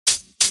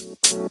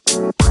Good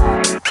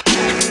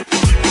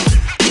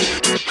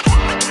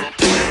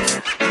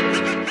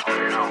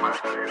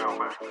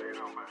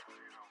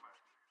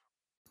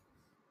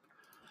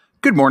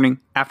morning,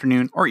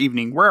 afternoon, or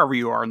evening, wherever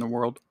you are in the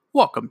world.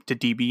 Welcome to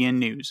DBN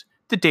News,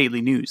 the daily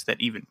news that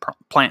even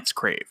plants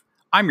crave.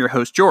 I'm your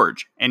host,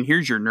 George, and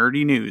here's your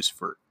nerdy news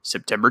for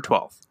September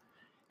 12th.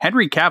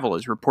 Henry Cavill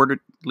is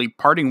reportedly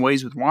parting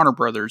ways with Warner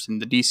Brothers in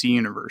the DC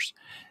universe.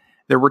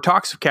 There were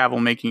talks of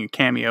Cavill making a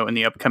cameo in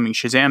the upcoming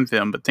Shazam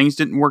film, but things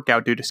didn't work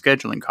out due to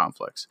scheduling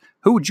conflicts.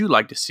 Who would you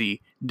like to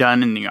see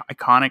done in the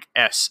iconic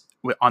S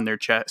on their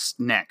chest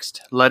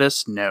next? Let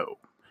us know.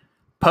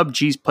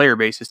 PUBG's player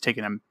base has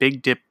taken a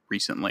big dip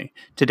recently.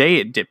 Today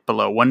it dipped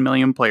below 1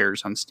 million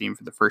players on Steam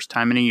for the first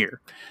time in a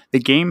year. The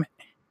game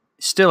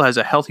still has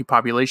a healthy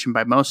population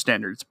by most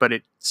standards, but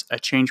it's a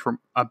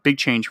big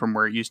change from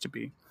where it used to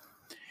be.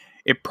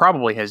 It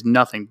probably has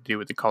nothing to do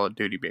with the Call of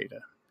Duty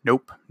beta.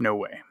 Nope, no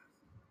way.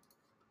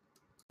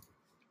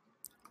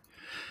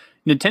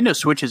 Nintendo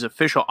Switch's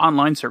official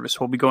online service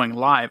will be going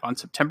live on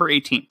September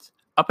 18th.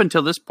 Up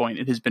until this point,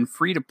 it has been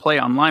free to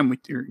play online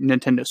with your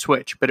Nintendo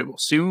Switch, but it will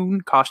soon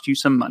cost you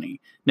some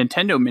money.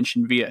 Nintendo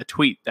mentioned via a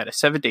tweet that a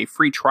 7-day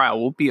free trial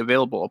will be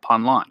available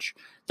upon launch.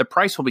 The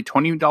price will be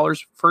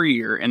 $20 for a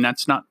year, and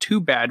that's not too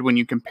bad when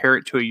you compare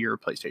it to a year of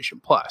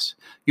PlayStation Plus.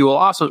 You will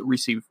also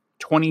receive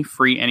 20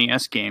 free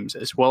NES games,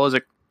 as well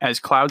as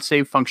cloud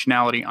save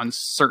functionality on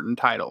certain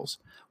titles.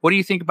 What do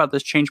you think about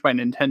this change by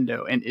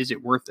Nintendo, and is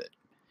it worth it?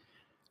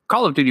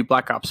 Call of Duty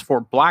Black Ops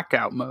 4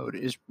 Blackout mode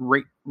is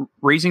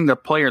raising the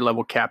player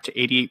level cap to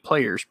 88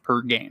 players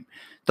per game.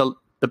 The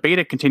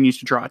beta continues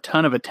to draw a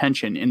ton of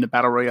attention in the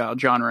Battle Royale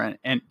genre,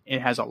 and it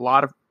has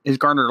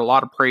garnered a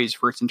lot of praise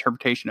for its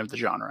interpretation of the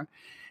genre.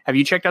 Have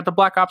you checked out the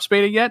Black Ops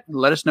beta yet?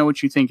 Let us know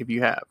what you think if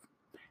you have.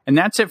 And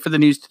that's it for the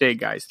news today,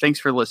 guys. Thanks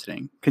for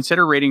listening.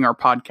 Consider rating our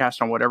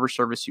podcast on whatever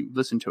service you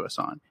listen to us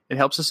on. It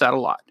helps us out a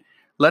lot.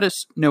 Let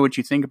us know what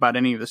you think about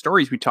any of the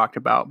stories we talked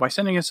about by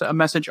sending us a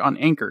message on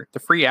Anchor,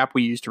 the free app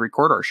we use to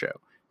record our show,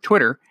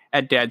 Twitter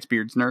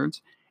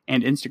 @DadsBeardsNerds,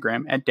 and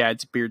Instagram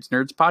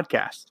 @DadsBeardsNerds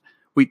Podcast.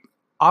 We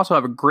also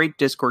have a great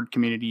Discord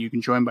community you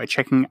can join by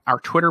checking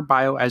our Twitter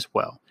bio as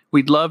well.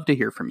 We'd love to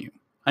hear from you.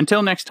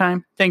 Until next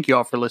time, thank you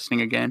all for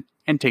listening again,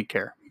 and take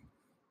care.